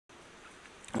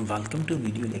Welcome to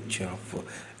video lecture of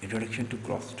Introduction to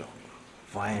Crosstalk.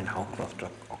 Why and how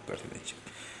crosstalk occurs in nature.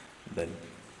 The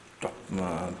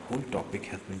whole topic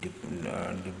has been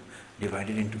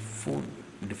divided into four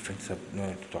different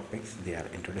topics. They are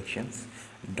introductions,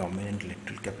 dominant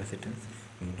electrical capacitance,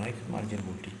 noise margin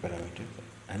voltage parameters,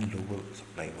 and lower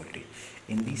supply voltage.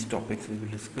 In these topics, we will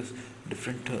discuss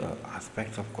different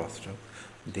aspects of crosstalk,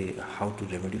 how to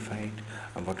remedify it,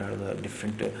 what are the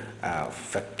different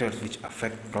factors which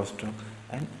affect crosstalk,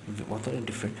 and what are the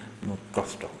different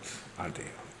crosstalks are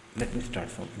there. Let me start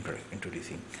from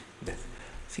introducing this.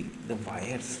 See, the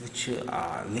wires which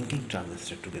are linking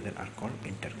transistors together are called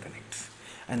interconnects,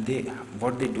 and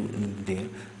what they do in there,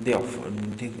 they offer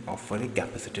a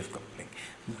capacitive coupling.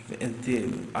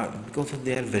 Because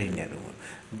they are very narrow,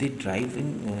 they drive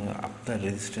in up the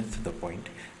resistance to the point.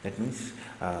 That means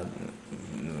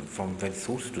from when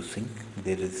source to sink,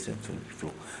 their resistance will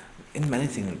flow. In many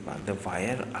signal paths, the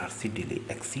wire RC delay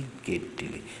exceed gate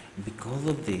delay because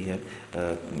of their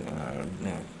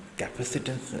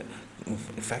capacitance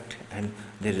effect and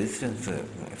the resistance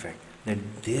effect.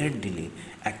 That their delay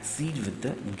exceed with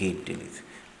the gate delays.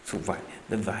 So why?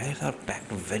 The wires are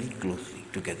packed very closely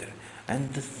together,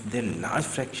 and their large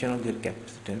fraction of their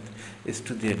capacitance is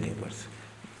to their neighbors.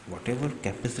 Whatever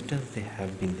capacitance they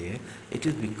have been there, it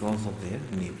is because of their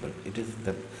neighbor. It is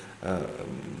the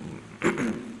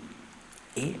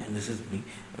A and this is B.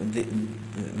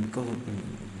 Because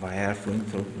wires are flowing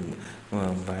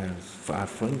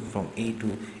from A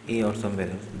to A or somewhere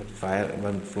else, but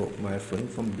wire flowing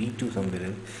from B to somewhere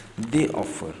else, they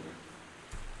offer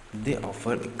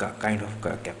a kind of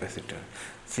capacitor.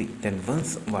 See, then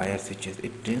once wire switches,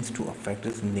 it tends to affect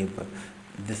its neighbor.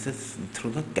 This is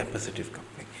through the capacitive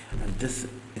coupling, and this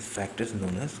is factors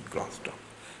known as crosstalk.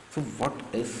 So what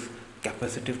is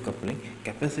capacitive coupling?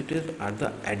 Capacitors are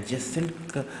the adjacent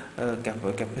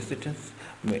capacitance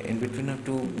in between of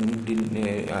two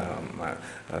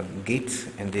gates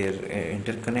and their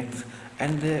interconnects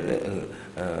and their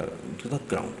to the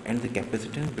ground, and the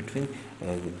capacitance between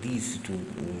these two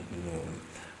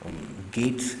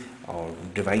gates or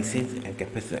devices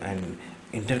and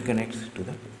interconnects to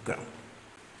the ground.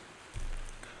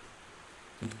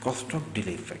 Crosstalk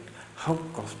delay effect. How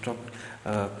crosstalk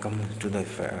comes to the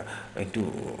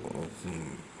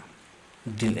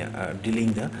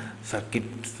delaying the circuit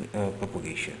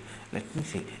propagation. Let me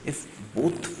see. If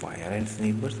both wire and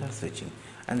neighbors are switching,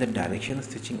 and the direction of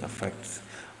switching affects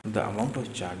the amount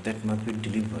of charge that must be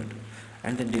delivered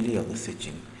and the delay of the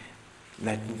switching.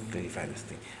 Let me clarify this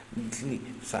thing.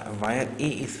 Wire A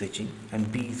is switching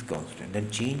and B is constant.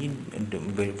 Then change in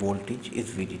voltage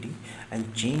is VDD,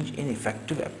 and change in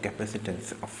effective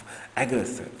capacitance of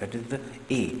aggressor, that is the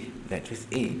A,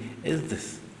 is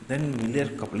this. Then Miller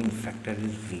coupling factor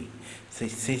is V. So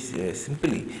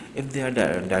simply, if they are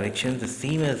directions the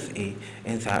same as A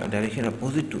and direction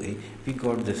opposite to A, we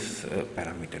got this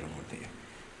parameter over there.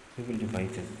 We will divide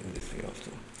this in this way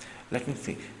also. Let me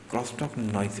see, crosstalk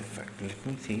noise effect. Let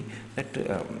me see that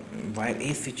wire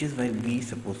A switches while B is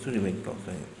supposed to remain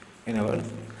constant in our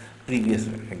previous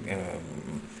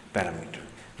parameter.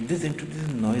 This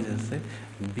introduces noise as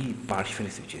B partially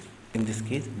switches. In this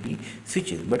case, B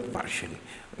switches but partially.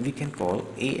 We can call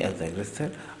A as the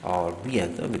aggressor or B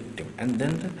as the victim, and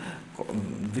then the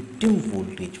victim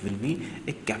voltage will be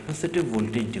a capacitive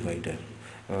voltage divider.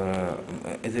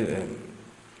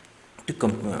 We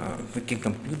can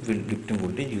compute victim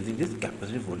voltage using this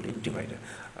capacitive voltage divider.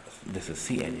 This is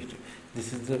C and it.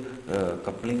 This is the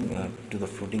coupling to the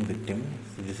floating victim.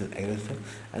 So this is aggressor,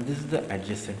 and this is the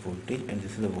adjacent voltage, and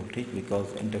this is the voltage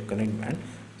because interconnect band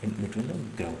in between the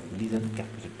ground. These are the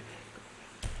capacitive.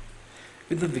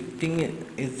 If the victim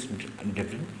is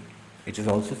different, it is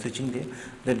also switching there.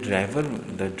 The driver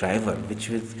which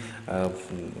is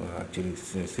actually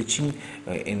switching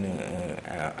in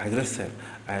aggressor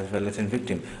as well as in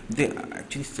victim, they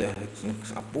actually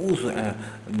oppose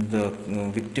the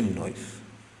victim noise.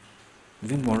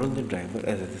 We model the driver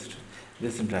as a resistor.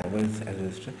 This driver as a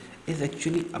resistor is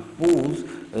actually oppose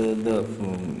the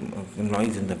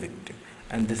noise in the victim,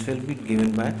 and this will be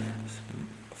given by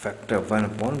factor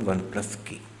 1/1 plus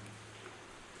k.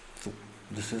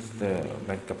 This is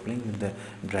by coupling with the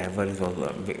driver is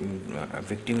also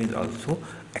victim is also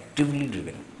actively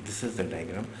driven. This is the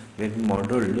diagram where we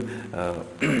modeled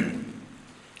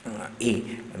A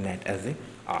net as a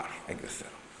R aggressor.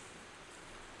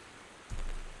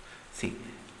 See,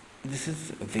 this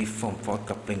is waveform for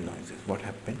coupling noises. What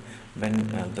happened when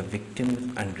the victim is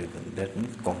undriven? That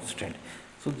means constant.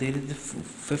 So there is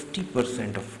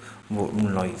 50% of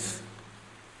noise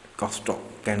crosstalk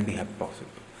can be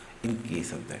possible. in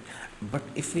case of that. But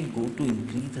if we go to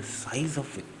increase the size of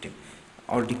victim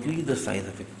or decrease the size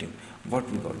of victim, what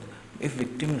we got? If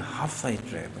victim is half size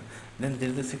driver, then there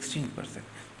is a 16%.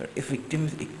 But if victim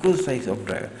is equal size of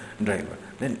driver,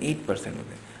 then 8% of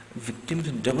it. Victim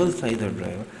is double size of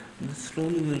driver, then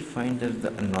slowly we will find that the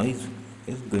noise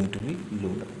is going to be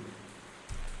low down.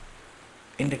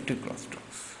 Inductive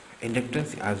crosstalks.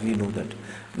 Inductance, as we know that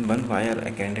one wire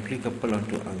can inductively couple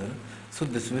onto other, so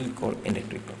this will call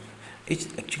inductive crosstalk. It's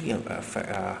actually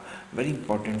very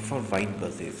important for wide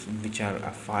buses which are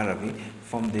far away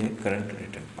from their current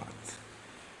return paths.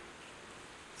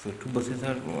 So two buses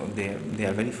are they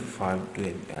are very far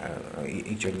to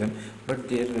each of them, but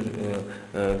they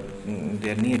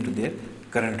are near to their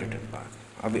current return path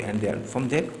away, and they are from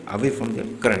their away from their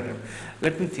current.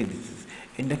 Let me see this.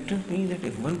 Inductance means that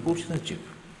if one portion of chip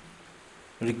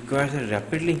requires a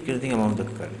rapidly increasing amount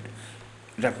of current,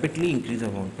 rapidly increase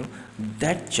amount of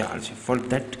that charge, for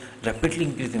that rapidly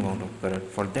increasing amount of current,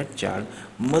 for that charge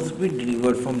must be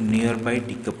delivered from nearby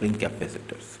decoupling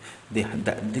capacitors. They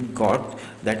got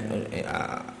that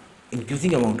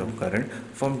increasing amount of current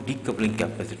from decoupling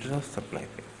capacitors of supply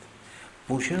pins.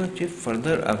 Portion of chip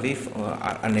further away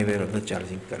are unaware of the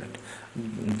charging current.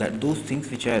 That those things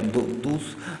which are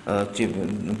those chip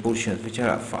portions which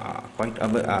are quite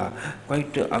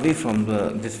away from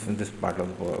this part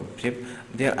of chip,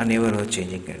 they are unaware of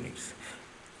changing currents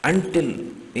until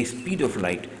a speed of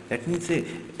light. That means a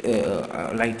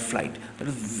light flight, that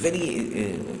is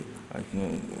very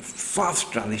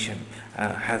fast transition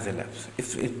has elapsed.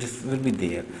 If this will be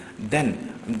there, then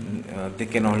they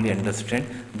can only understand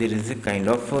there is a kind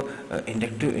of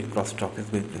inductive crosstalk is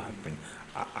going to happen.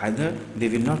 Either they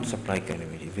will not supply current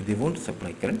immediately, they won't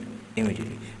supply current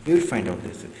immediately. We will find out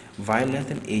this. Wire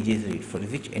length and age is read for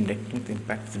which inductance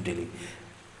impacts delay.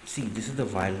 See, this is the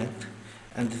wire length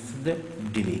and this is the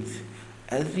delays.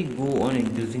 As we go on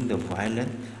increasing the wire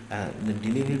length, the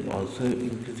delay will also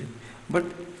increase, but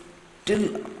till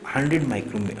 100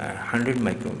 micrometer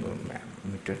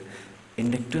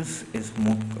inductance is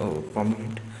more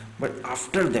prominent, but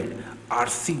after that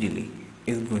RC delay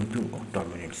is going to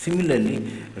dominate.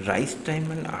 Similarly, rise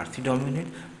time and RC dominate,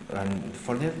 and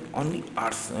for that only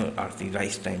RC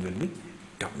rise time will be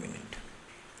dominant.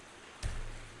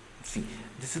 See,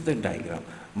 this is the diagram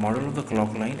model of the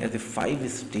clock line as a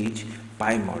 5-stage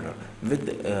pi model with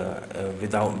a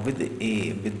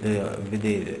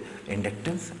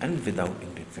inductance and without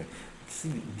inductance.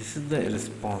 See, this is the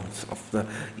response of the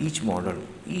each model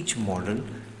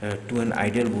to an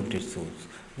ideal voltage source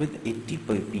with 80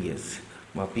 ps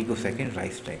picosecond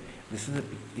rise time. This is the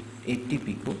 80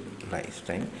 pico rise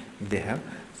time they have.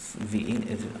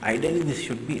 Ideally this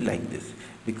should be like this.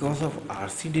 Because of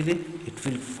RC delay it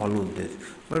will follow this,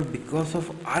 but because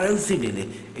of RLC delay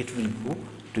it will go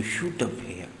to shoot up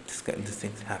here. These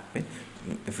things happen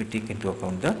if we take into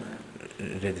account the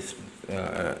resistance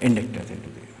inductance into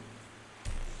there.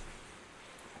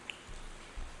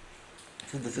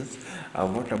 So this is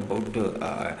what about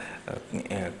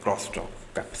crosstalk,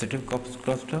 capacitive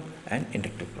crosstalk and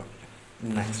inductive crosstalk.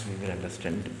 Next we will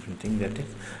understand different thing, that is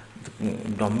the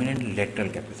dominant lateral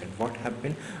capacitance. What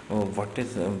happen? What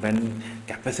is when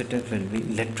capacitance will be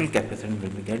lateral capacitance will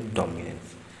be get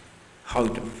dominance? How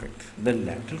it affects? The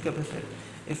lateral capacitance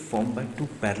is formed by two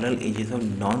parallel edges of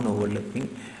non-overlapping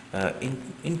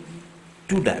in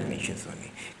two dimensions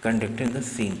only, conducted in the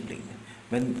same plane.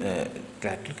 When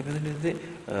lateral capacitance is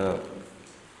a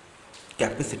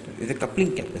capacitance is a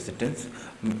coupling capacitance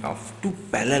of two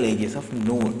parallel edges of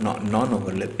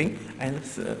non-overlapping and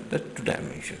the two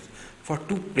dimensions. For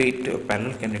two plate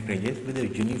parallel conductor edges with a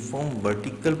uniform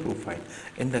vertical profile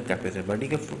in the capacitor.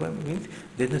 Vertical profile means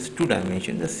there is two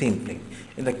dimensions, the same plane.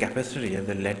 In the capacitor area,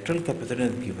 the lateral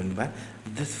capacitance is given by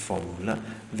this formula,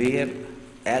 where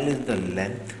L is the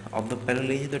length of the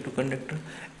parallel edge of the two conductors,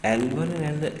 L1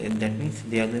 and that means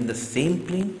they are in the same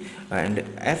plane, and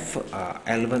F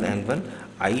L1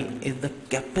 I is the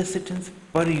capacitance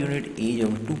per unit age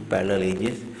of two parallel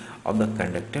edges of the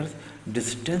conductors,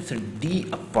 distance D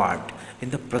apart in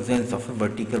the presence of a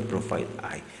vertical profile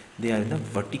I. They are in the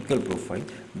vertical profile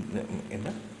in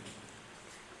the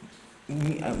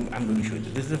I'm going to show you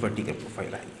this is the vertical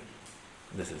profile I.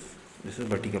 This is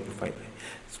vertical profile I.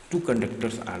 So two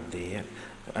conductors are there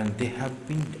and they have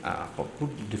been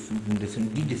put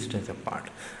different D distance apart.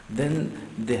 Then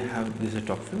they have this is a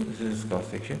top view, this is cross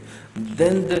section.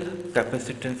 Then the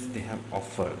capacitance they have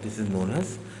offered, this is known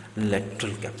as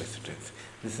lateral capacitance.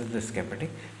 This is the schematic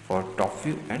for top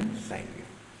view and side view.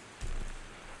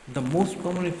 The most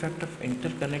common effect of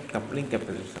interconnect coupling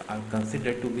capacitors are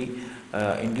considered to be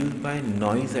induced by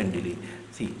noise and delay.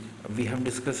 See, we have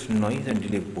discussed noise and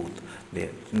delay both there.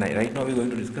 Right now we are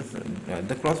going to discuss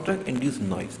the crosstalk induced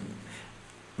noise.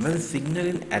 When signal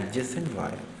in adjacent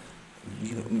wire,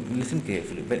 you listen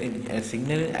carefully, when a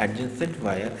signal in adjacent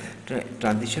wire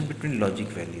transition between logic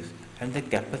values and the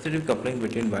capacitive coupling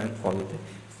between wire follows the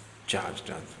charge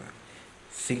transfer.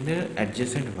 Signal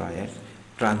adjacent wires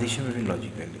transition between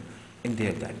logic value in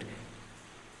there that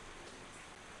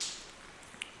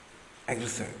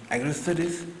aggressor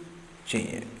is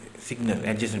signal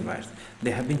adjacent wires,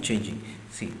 they have been changing.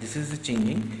 See, this is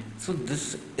changing, so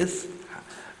this is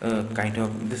kind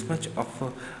of this much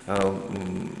of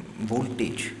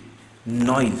voltage,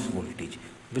 noise voltage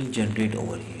will generate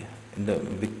over here in the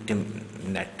victim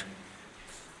net,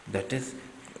 that is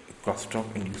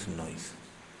crosstalk induced noise.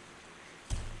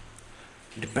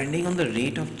 Depending on the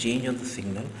rate of change of the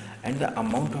signal and the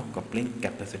amount of coupling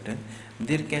capacitance,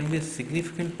 there can be a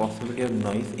significant possibility of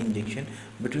noise injection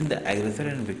between the aggressor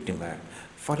and victim wire.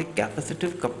 For a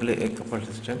capacitive coupled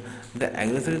system, the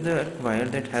aggressor is the wire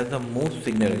that has the most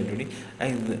signal intensity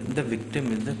and the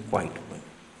victim is the quiet one.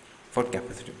 For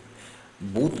capacitive,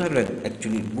 both are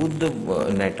actually both the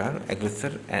net are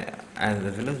aggressor and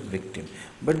as well as victim,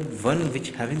 but one which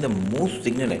having the most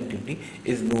signal activity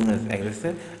is known as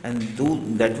aggressor, and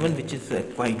that one which is a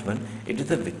quiet one, it is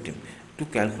the victim. To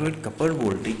calculate coupled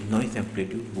voltage, noise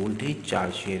amplitude, voltage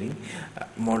charge sharing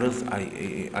models are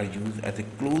used as a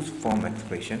closed form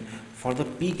expression for the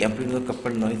peak amplitude of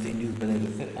coupled noise induced by the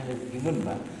aggressor, and is given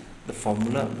by the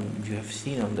formula you have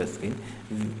seen on the screen.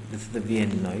 This is the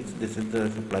Vn noise, this is the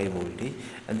supply voltage,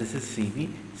 and this is Cv,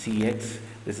 Cx,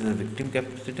 this is the victim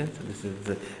capacitance, this is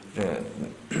the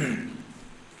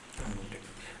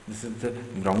this is the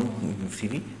ground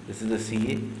Cv, this is the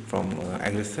Ca from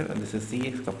aggressor, and this is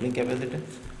Cx coupling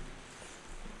capacitance,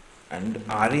 and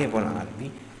Ra upon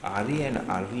Rv. Ra and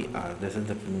Rv are, this is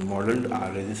the modeled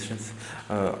R resistance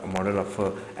model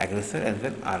of aggressor as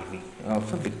well Rv of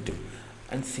the victim,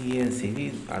 and Ca and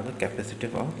Cv are the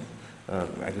capacitive of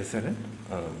aggressor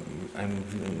and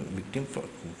victim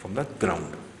from the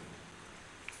ground.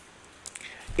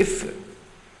 If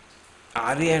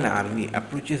Ra and Rv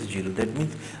approaches 0, that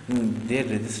means their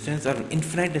resistance are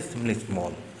infinitesimally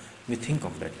small. We think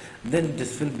of that, then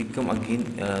this will become again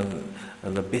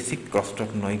the basic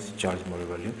crosstalk noise charge model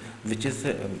value, which is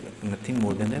nothing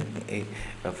more than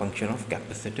a function of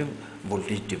capacitive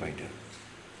voltage divider.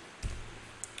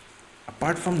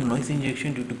 Apart from noise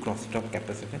injection due to crosstalk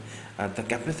capacitance, the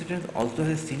capacitance also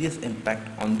has serious impact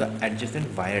on the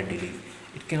adjacent wire delay.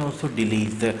 It can also delay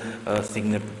the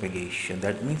signal propagation.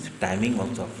 That means timing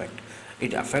also affect.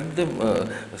 It affects the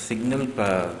signal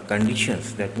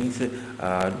conditions. That means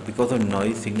because of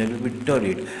noise, signal will be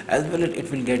deteriorated, as well as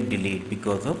it will get delayed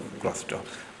because of crosstalk.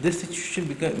 This situation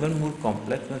becomes even more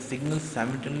complex when signal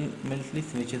simultaneously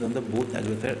switches on the both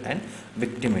aggressor and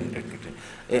victim interconnects.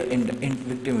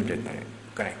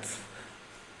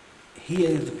 Here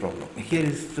is the problem. Here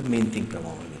is the main thing.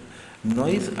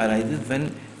 Noise arises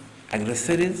when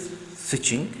aggressor is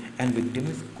switching and victim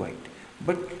is quiet,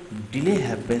 but delay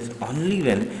happens only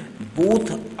when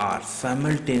both are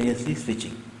simultaneously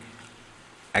switching,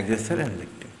 aggressor and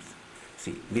victims.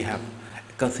 See, we have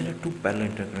considered two parallel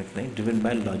interconnect lines driven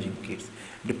by logic gates.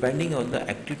 Depending on the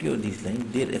activity of these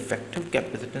lines, their effective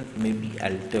capacitance may be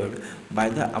altered by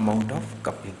the amount of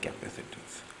coupling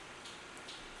capacitance.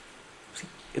 See,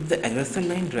 if the aggressor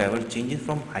line driver changes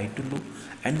from high to low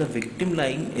and the victim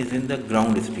line is in the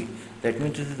ground state, that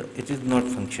means it is not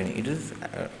functioning, it is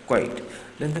quiet,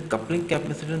 then the coupling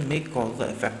capacitance may cause the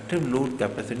effective load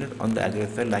capacitance on the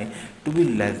aggressor line to be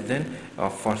less than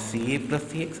for Ca plus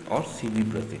Cx or Cv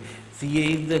plus Ca.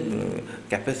 Ca is the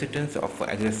capacitance of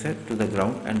aggressor to the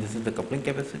ground, and this is the coupling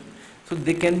capacitance, so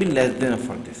they can be less than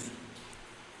for this.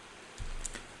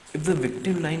 If the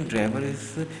victim line driver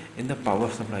is in the power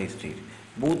supply state,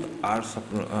 both are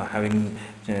having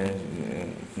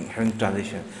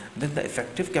transition, then the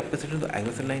effective capacitance of the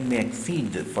aggressor line may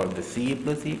exceed for the Ca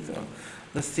plus Cx.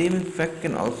 The same effect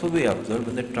can also be observed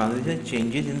when the transition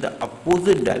changes in the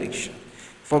opposite direction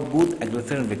for both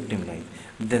aggressor and victim lines,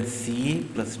 then Ca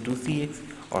plus 2Cx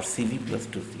or Cv plus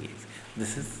 2Cx.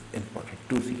 This is important,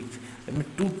 2Cx. That means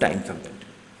 2 times of that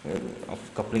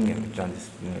of coupling and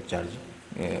charging.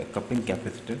 Coupling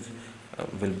capacitance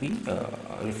will be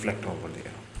reflect over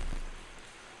there.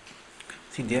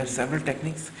 See, there are several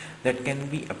techniques that can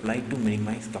be applied to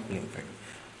minimize coupling effect.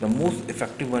 The most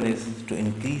effective one is to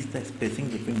increase the spacing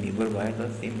between neighbor wires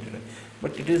of the same direction,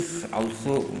 but it is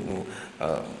also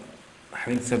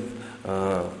having some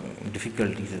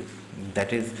difficulties.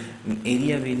 That is, in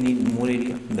area we need more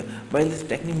area. While this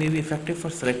technique may be effective for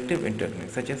selective interconnect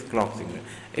such as clock signal,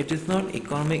 it is not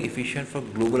economic efficient for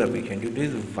global application due to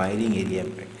its wiring area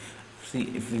impact. See,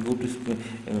 if we go to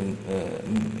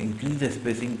increase the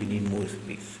spacing, we need more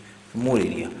space, more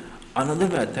area. Another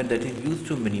method that is used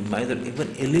to minimize or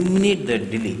even eliminate the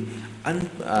delay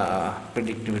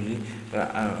unpredictably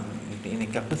in a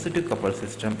capacitive coupled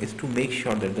system is to make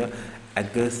sure that the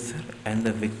aggressor and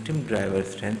the victim driver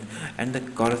strength and the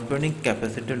corresponding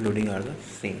capacitor loading are the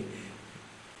same.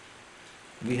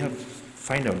 We have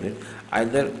find out that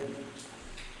either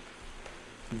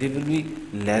they will be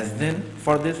less than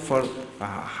for this for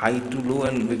high to low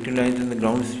and victim lines in the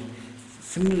ground.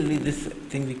 Similarly, this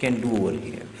thing we can do over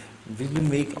here. We will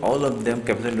make all of them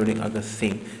capacitor loading are the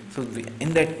same. So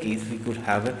in that case, we could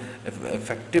have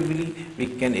effectively we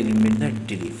can eliminate the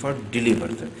delay for delay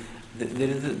version. This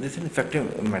is an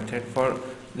effective method for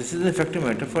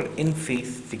in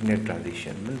phase signal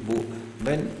transition.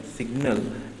 When signal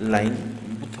line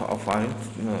both of our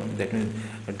that means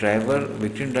a driver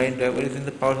victim line driver is in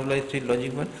the power supply state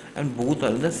logic 1 and both are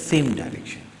in the same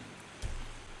direction.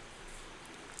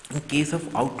 In case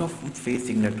of out of phase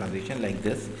signal transition like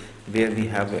this, where we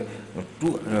have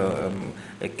two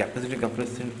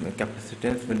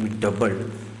capacitance will be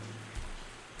doubled.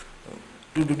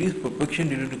 To reduce propagation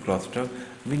due to crosstalk,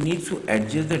 we need to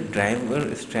adjust the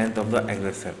driver strength of the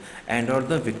aggressor and or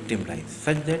the victim lines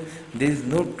such that there is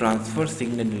no transfer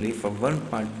signal delay from one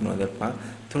part to another part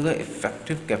through the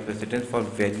effective capacitance for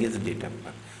various data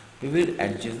paths. We will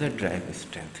adjust the driver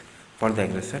strength for the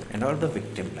aggressor and or the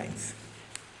victim lines.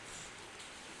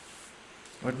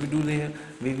 What we do there,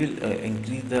 we will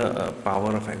increase the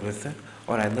power of aggressor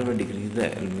or either we decrease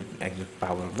the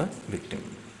power of the victim.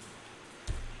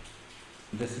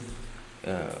 This is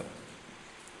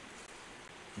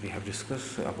we have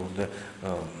discussed about the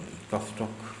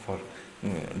crosstalk for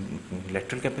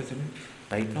lateral capacitance.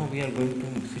 Right now we are going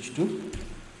to switch to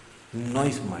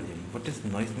noise margin. What is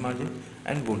noise margin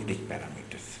and voltage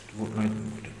parameters?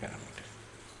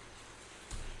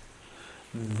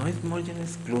 Noise margin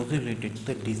is closely related to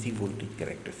the DC voltage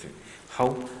characteristic.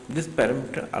 How this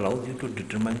parameter allows you to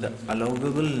determine the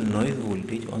allowable noise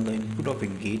voltage on the input of a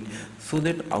gate so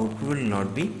that output will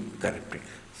not be corrupted.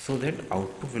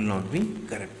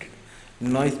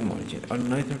 Noise margin or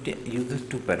noise margin uses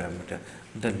two parameters: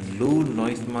 the low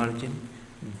noise margin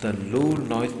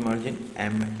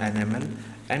NML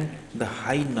and the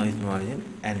high noise margin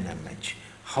NMH.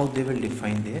 How they will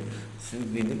define there? So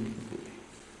we will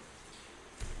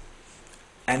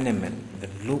NML, the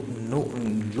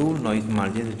low noise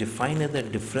margin, is defined as the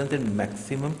difference in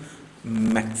maximum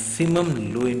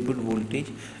low input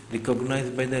voltage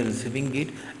recognized by the receiving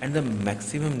gate and the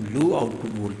maximum low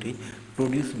output voltage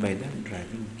produced by the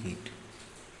driving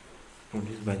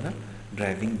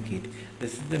gate.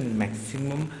 This is the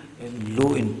maximum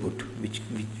low input which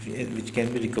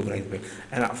can be recognized by,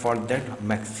 and for that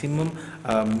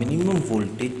minimum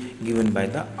voltage given by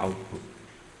the output.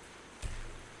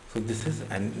 So this is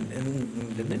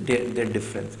their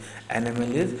difference.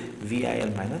 NML is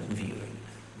VIL minus VOL,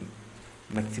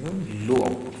 maximum low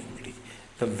output voltage.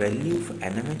 The value of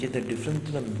NMH is the difference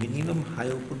between the minimum high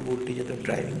output voltage at the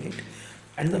driving gate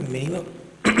and the minimum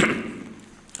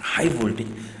high voltage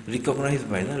recognized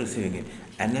by the receiving gate.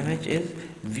 NMH is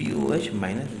VOH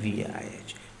minus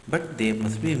VIH, but there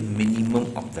must be a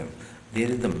minimum of them. There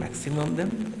is the maximum of them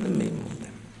and the minimum of them.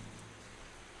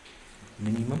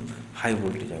 Minimum high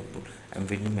voltage output and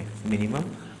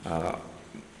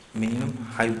minimum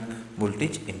high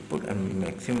voltage input and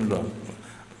maximum low output.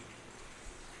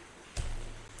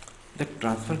 The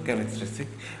transfer characteristic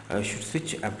should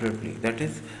switch abruptly. That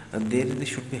is, there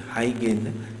should be high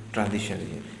gain transition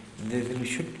region.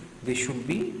 They should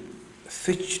be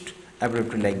switched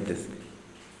abruptly like this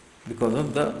because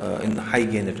of the in the high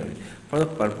gain transition. For the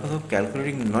purpose of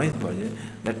calculating noise margin,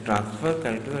 the transfer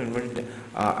characteristic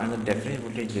and the definition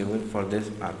voltage level for this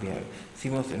RPI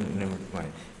CMOS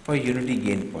inverter for unity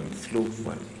gain point slope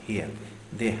 1 here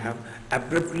they have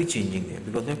abruptly changing there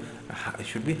because of it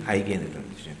should be high gain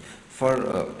transition. For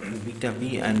beta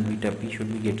B and beta P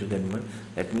should be greater than 1.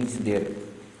 That means their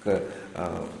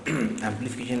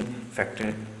amplification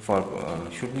factor for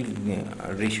should be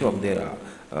ratio of their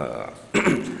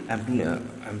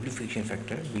amplification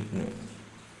factor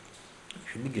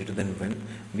should be greater than 1.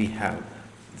 We have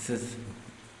this is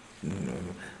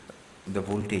the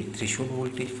voltage threshold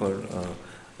voltage for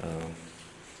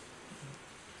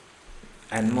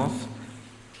NMOS,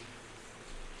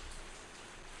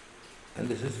 and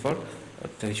this is for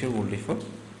threshold voltage for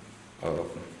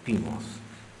PMOS.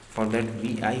 For that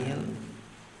VIL,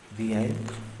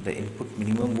 the input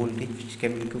minimum voltage which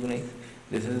can be recognized.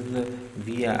 This is the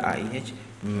VIH,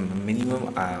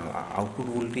 minimum output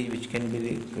voltage which can be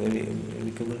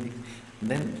recognized.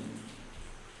 Then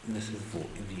this is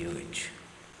VOH.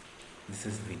 This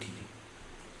is VDD.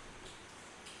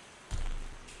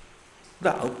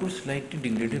 The output slightly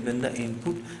degraded when the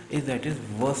input is at its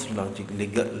worst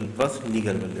legal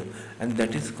value, and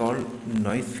that is called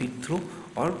noise feed through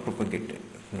or propagated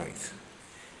noise.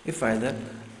 If either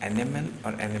NML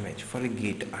or NMH for a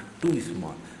gate are too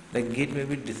small, the gate may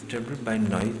be disturbed by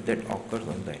noise that occurs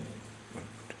on the input.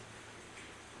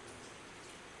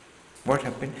 What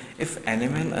happens if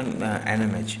NML and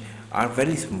NMH are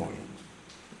very small?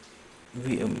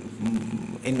 We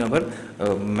in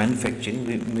our manufacturing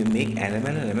we make NML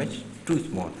and NMH too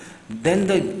small. Then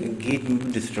the gate will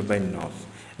be disturbed by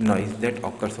noise that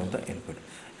occurs on the input.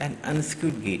 An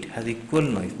unskewed gate has equal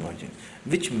noise margin,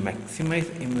 which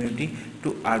maximizes immunity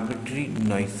to arbitrary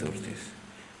noise sources.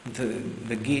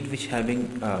 The gate which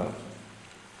having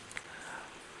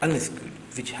unskewed,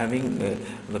 which having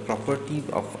the property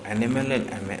of NML and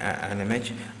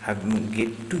NMH have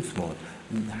gate too small,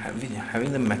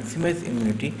 having the maximized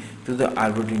immunity to the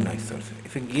arbitrary noise source.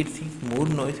 If a gate sees more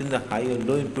noise in the high or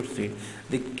low input state,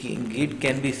 the gate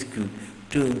can be skewed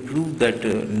to improve that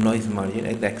noise margin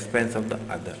at the expense of the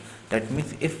other. That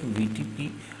means if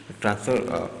VTP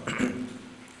transfer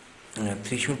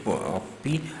threshold of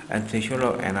P and threshold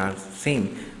of N are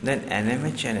same, then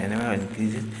NMH and NMR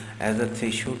increases as the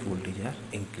threshold voltage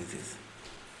increases.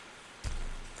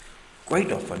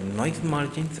 Quite often, noise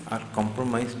margins are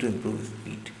compromised to improve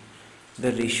speed.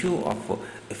 The ratio of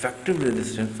effective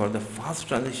resistance for the fast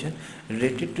transition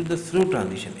related to the slow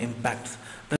transition impacts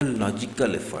the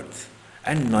logical efforts,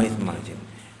 and noise margin.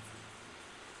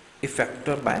 A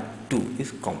factor by 2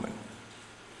 is common.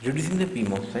 Reducing the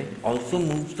PMOS size also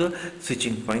moves the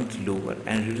switching points lower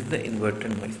and reduces the inverter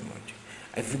noise margin.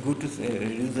 If you go to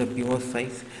reduce the PMOS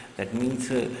size, that means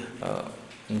the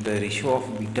ratio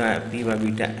of beta P by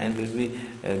beta N will be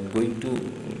going to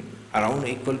around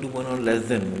equal to 1 or less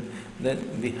than 1.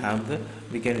 Then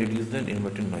we can reduce the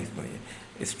inverter noise margin.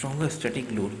 A stronger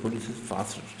static load produces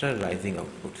faster rising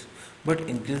outputs, but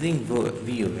increasing VOL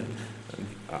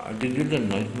reduce the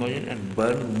noise margin and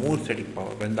burn more static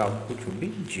power when the output should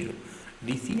be 0.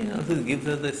 DC analysis gives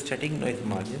us the static noise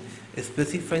margin,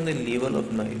 specifying the level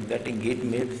of noise that a gate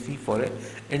may see for an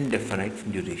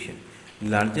indefinite duration.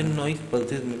 Larger noise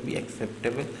pulses may be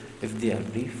acceptable if they are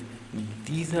brief.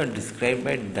 These are described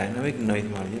by dynamic noise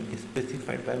margin,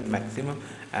 specified by maximum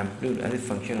amplitude as a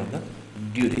function of the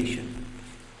duration.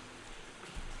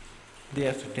 There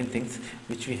are certain things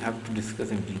which we have to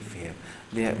discuss in brief here.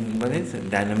 One is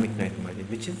dynamic noise margin,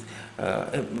 which is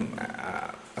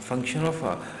a function of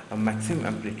a maximum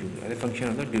amplitude, a function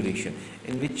of the duration,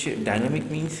 in which dynamic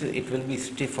means it will be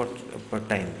stay for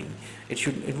time being.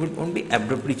 It would not be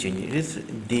abruptly change. It is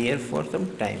there for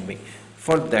some time being.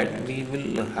 For that we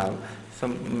will have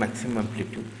some maximum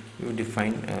amplitude. We will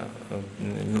define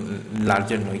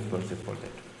larger noise pulses for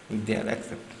that. If they are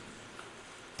accepted.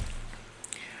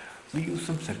 We use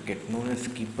some circuit known as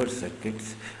keeper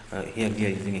circuits. Here we are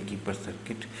using a keeper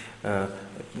circuit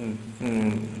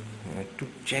to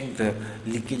check the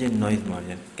leakage and noise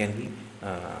margin.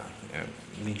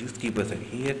 We use keeper circuit.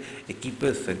 Here a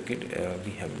keeper circuit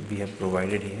we have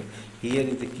provided here. Here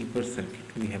is a keeper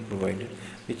circuit we have provided,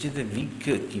 which is a weak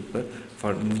keeper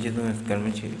for which is known as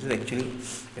convention. It is actually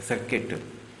a circuit,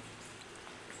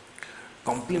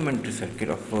 complementary circuit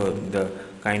of the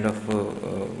kind of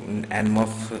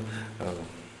NMOS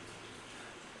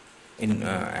in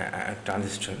a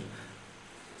transistor,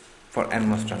 for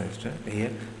NMOS transistor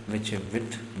here, which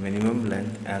with minimum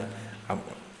length L,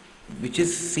 which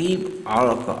is same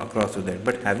all across with that,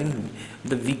 but having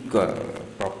the weak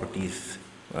properties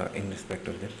in respect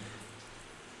of that.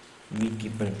 Weak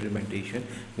keeper implementation,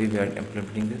 we are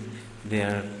implementing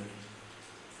this.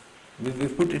 We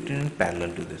put it in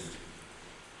parallel to this.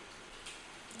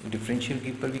 Differential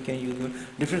keeper we can use,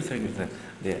 different circuits are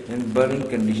there. And burn-in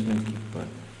conditional keeper,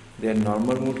 they are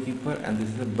normal mode keeper, and this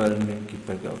is a burn-in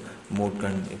keeper mode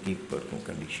keeper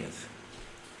conditions.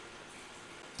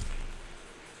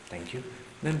 Thank you.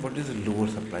 Then what is the lower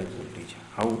supply voltage?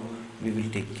 How we will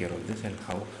take care of this and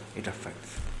how it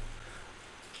affects.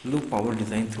 Low power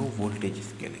design through voltage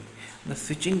scaling. The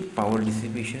switching power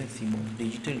dissipation in CMOS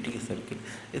digital integrated circuit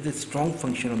is a strong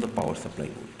function of the power supply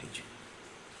voltage.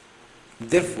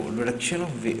 Therefore, reduction of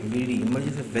VD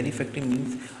emerges as a very effective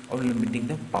means of limiting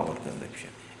the power consumption.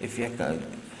 If you have,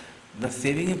 the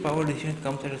saving in power decision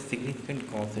comes at a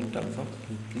significant cost in terms of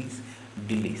increased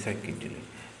delay, circuit delay.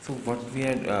 So what we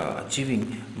are achieving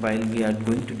while we are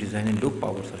going to design a low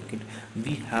power circuit,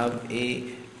 we have a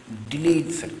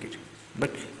delayed circuit.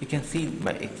 But you can see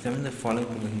by examining the following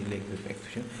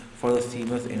expression for the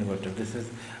CMOS inverter. This is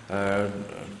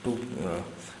to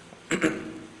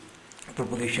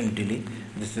propagation delay.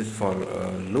 This is for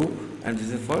low, and this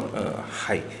is for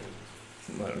high,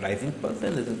 rising pulse,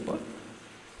 and this is for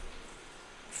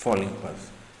falling pulse.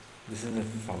 This is the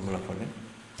formula for them.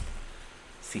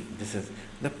 See, this is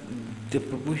the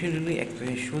proportion delay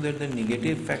expression show that the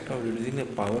negative effect of reducing the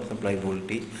power supply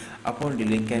voltage upon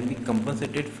delay can be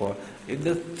compensated for if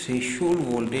the threshold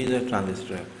voltage of the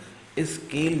transistor is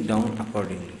scaled down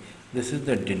accordingly. This is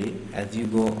the delay as you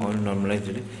go on normalized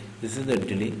delay. This is the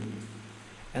delay,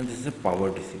 and this is the power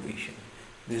dissipation.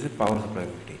 This is power supply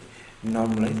voltage,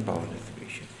 normalized power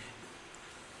dissipation.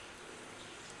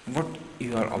 What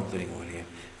you are observing over here?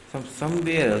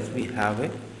 Somewhere else we have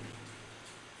a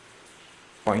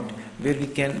point where we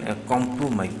can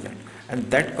compromise that, and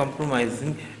that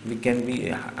compromising we can be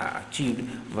achieved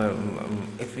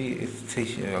if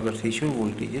threshold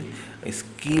voltage is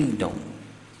scaled down.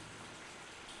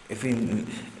 If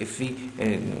we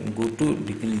go to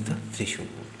decrease the threshold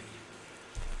voltage.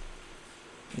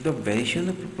 The variation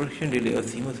of proportion delay of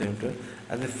CMOS inverter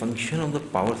as a function of the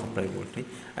power supply voltage,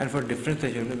 and for different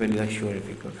threshold values are shown if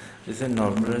equal. This is a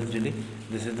normalized delay,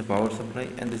 this is the power supply,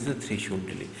 and this is the threshold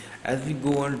delay. As we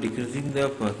go on decreasing the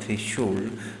threshold,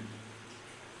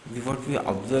 what we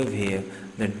observe here,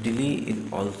 the delay is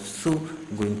also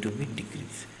going to be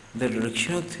decreased. The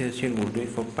reduction of threshold voltage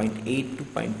from 0.8 to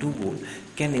 0.2 volt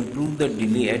can improve the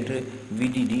delay at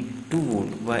VDD 2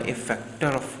 volt by a factor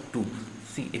of 2.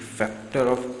 See, a factor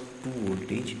of 2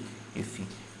 voltage, you see,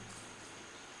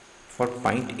 for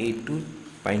 0.8 to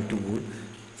 0.2 volt.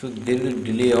 So there is a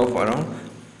delay of around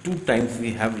 2 times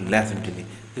we have less delay.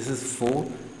 This is 4,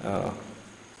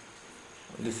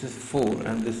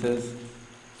 and this is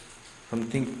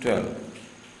something 12.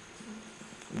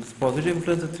 This positive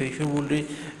influence of threshold voltage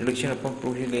reduction upon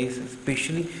proportion is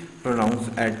especially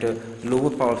pronounced at lower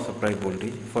power supply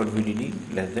voltage for VDD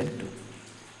less than 2.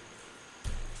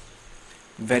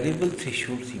 Variable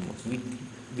threshold CMOS,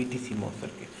 VT CMOS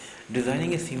circuit.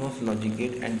 Designing a CMOS logic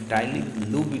gate entirely with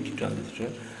low VT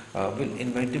transistor will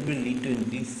inevitably lead to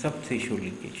increased sub-threshold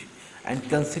leakage, and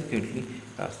consequently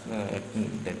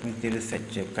that means there is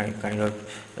such a kind of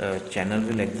channel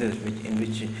will exist in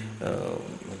which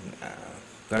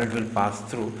current will pass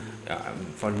through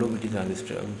for low VT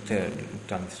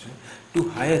transistor to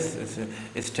highest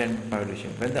standby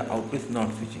population when the output is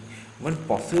not switching. One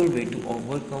possible way to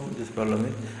overcome this problem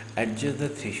is adjust the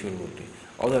threshold voltage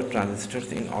of the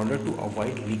transistors in order to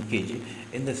avoid leakage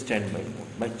in the standby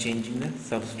mode by changing the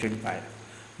substrate bias.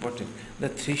 What is the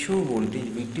threshold voltage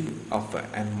VT of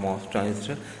an MOS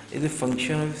transistor is a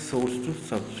function of source to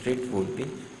substrate voltage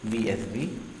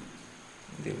VSB.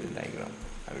 There is a diagram.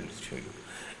 I will show you.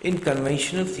 In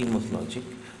conventional CMOS logic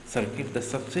circuit, the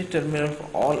substrate terminal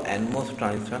of all NMOS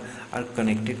transistors are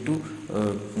connected to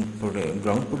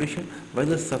ground potential, while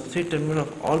the substrate terminal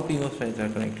of all PMOS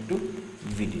transistors are connected to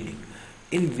VDD.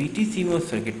 In VT CMOS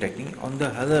circuit technique, on the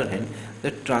other hand,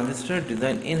 the transistor are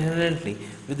designed inherently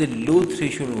with a low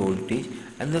threshold voltage,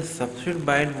 and the substrate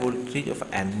bias voltage of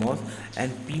NMOS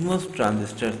and PMOS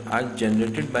transistors are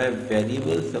generated by a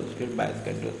variable substrate bias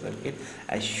control circuit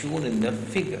as shown in the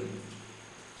figure.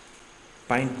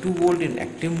 0.2 volt in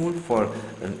active mode for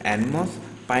an NMOS,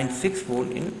 0.6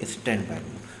 volt in standby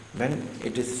mode. When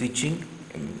it is switching,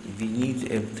 we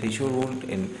need a threshold volt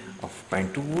of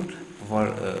 0.2 volt. For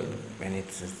when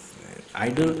it's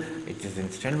idle, it is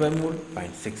in standby mode,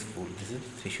 0.6 volt. This is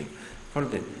threshold. For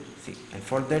that, and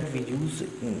for that we use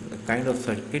a kind of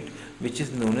circuit which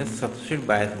is known as substrate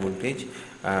bias voltage,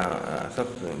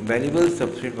 variable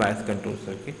substrate bias control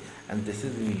circuit, and this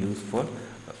is we use for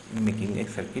making a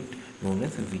circuit known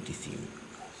as VTC,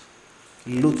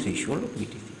 low threshold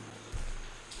VTC.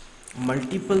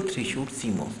 Multiple threshold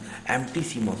CMOS, empty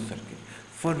CMOS circuit.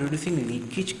 For reducing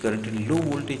leakage current in low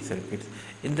voltage circuits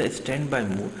in the standby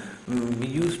mode, we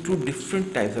use two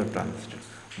different types of transistors,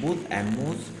 both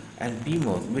NMOS and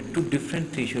PMOS with two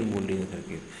different threshold voltage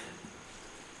circuits.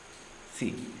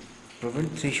 See,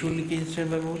 prevent threshold leakage in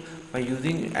standby mode by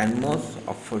using NMOS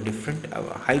of different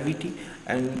high VT,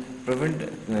 and prevent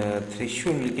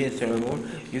threshold leakage in standby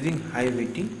mode using high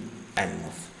VT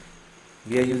NMOS.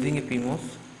 We are using a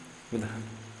PMOS with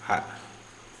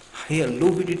higher low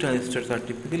VT transistors are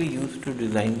typically used to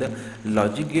design the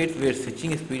logic gate where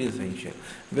switching speed is essential,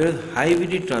 whereas high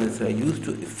VT transistors are used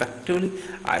to effectively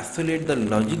isolate the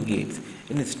logic gates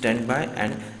in standby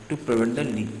and to prevent the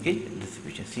leakage dissipation.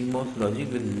 distribution. CMOS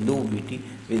logic with low VT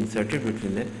will inserted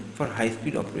between them for high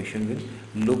speed operation with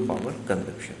low power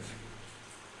consumptions.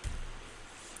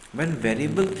 When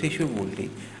variable threshold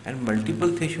voltage and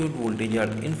multiple threshold voltage are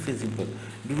infeasible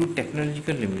due to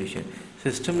technological limitation,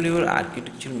 system level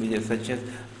architectural measures such as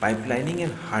pipelining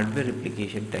and hardware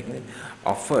replication techniques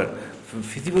offer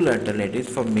feasible alternatives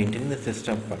for maintaining the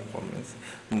system performance.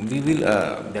 We will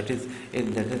it is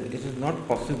not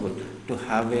possible to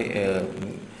have a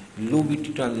low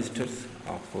VT transistors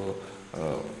of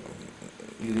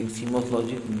using CMOS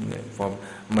logic for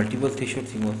multiple threshold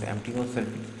CMOS empty MOS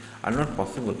circuits are not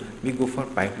possible. We go for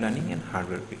pipelining and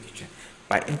hardware application.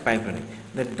 In pipelining,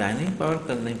 the dynamic power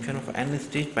consumption of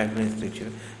n-stage pipeline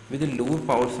structure with a lower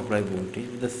power supply voltage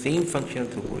with the same functional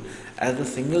throughput as the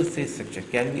single stage structure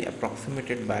can be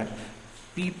approximated by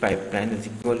P pipeline is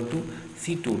equal to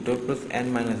C total plus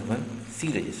n minus 1 C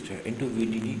register into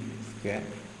VDD square,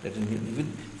 that is with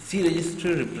C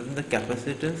register represent the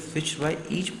capacitance switched by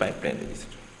each pipeline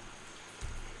register.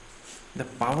 The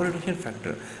power reduction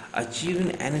factor achieved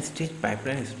in n-stage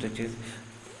pipeline structures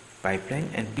pipeline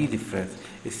and P difference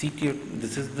is CT.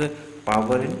 This is the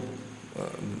power in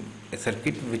a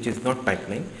circuit which is not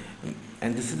pipeline,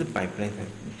 and this is the pipeline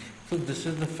circuit. So this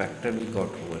is the factor we got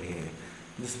over here.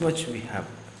 This much we have.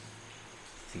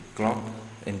 See, clock,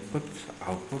 inputs,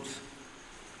 outputs,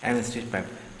 n-stage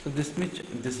pipeline. So this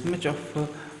much of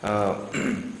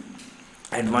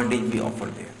advantage we offer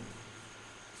there.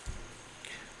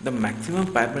 The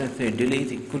maximum pipeline delay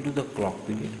is equal to the clock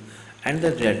period and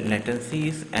the latency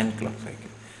is n clock cycle.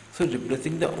 So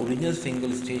replacing the original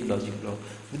single stage logic block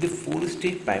with a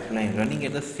 4-stage pipeline running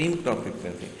at the same clock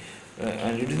frequency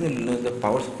and reducing the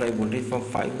power supply voltage from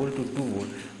 5 volt to 2 volt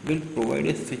will provide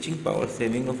a switching power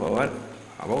saving of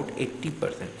about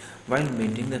 80% while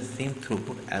maintaining the same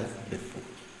throughput as before.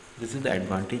 This is the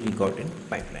advantage we got in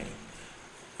pipelining.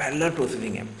 Parallel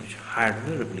processing approach,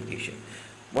 hardware replication.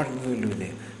 What we will do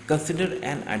there? Consider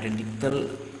an identical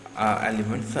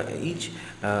elements each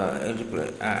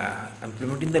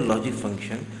implementing the logic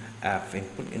function f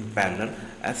input in parallel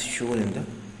as shown in the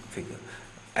figure.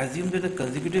 Assume that the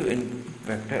consecutive input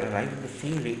vector arrive at the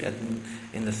same rate as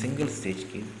in the single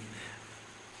stage case.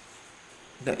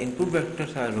 The input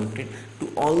vectors are routed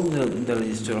to all the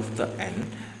register of the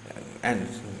n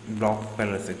block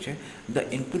parallel structure. The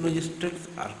input registers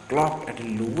are clocked at a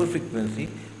lower frequency.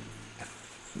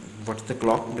 What's the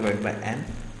clock divided by n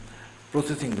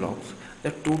processing blocks?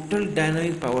 The total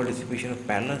dynamic power dissipation of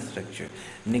parallel structure,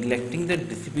 neglecting the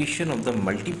dissipation of the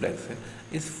multiplexer,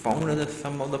 is found as the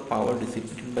sum of the power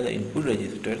dissipated by the input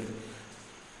registers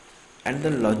and the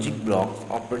logic blocks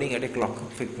operating at a clock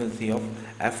frequency of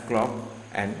f clock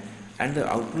and the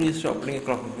output register operating at a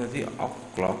clock frequency of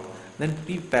clock. Then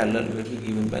P parallel will be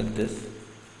given by this.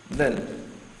 Then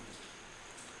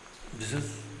this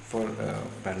is for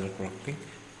parallel clocking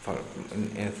for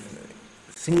a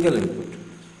single input,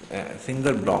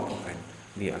 single block of n,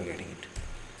 we are getting it.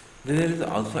 There is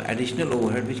also additional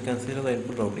overhead which considers the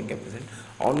input routing capacity,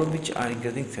 all of which are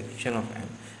increasing section of n.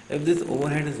 If this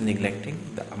overhead is neglecting,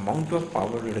 the amount of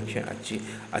power reduction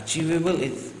achievable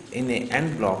is in a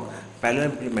n block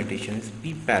parallel implementation is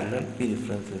P parallel, P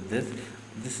reference is this.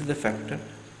 This is the factor.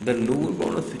 The lower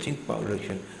bound of switching power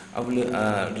reduction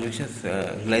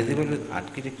realizable with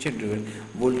architecture driven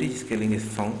voltage scaling is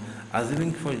found,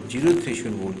 assuming for zero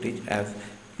threshold voltage as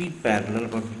P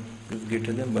parallel is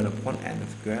greater than 1 upon n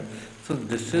square. So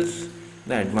this is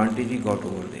the advantage we got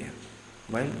over there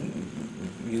while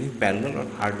using parallel or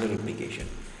hardware application.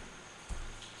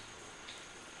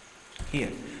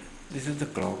 Here, this is the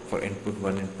clock for input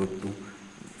 1, input 2,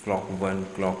 clock 1,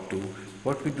 clock 2.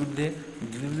 What we do there, we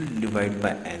will divide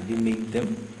by n, we make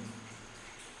them.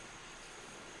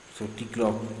 So T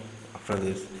clock after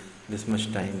this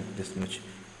much time, this much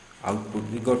output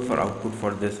we got for output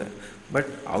for this, but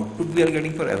output we are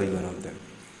getting for every one of them.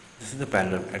 This is the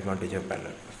parallel advantage of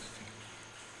parallel processing.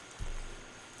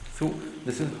 So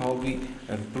this is how we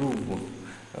improve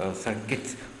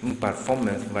circuits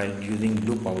performance while using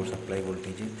low power supply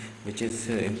voltages, which is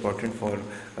important for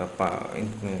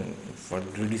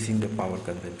reducing the power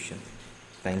consumption.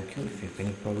 Thank you. If you have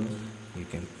any problem, you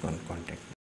can contact me.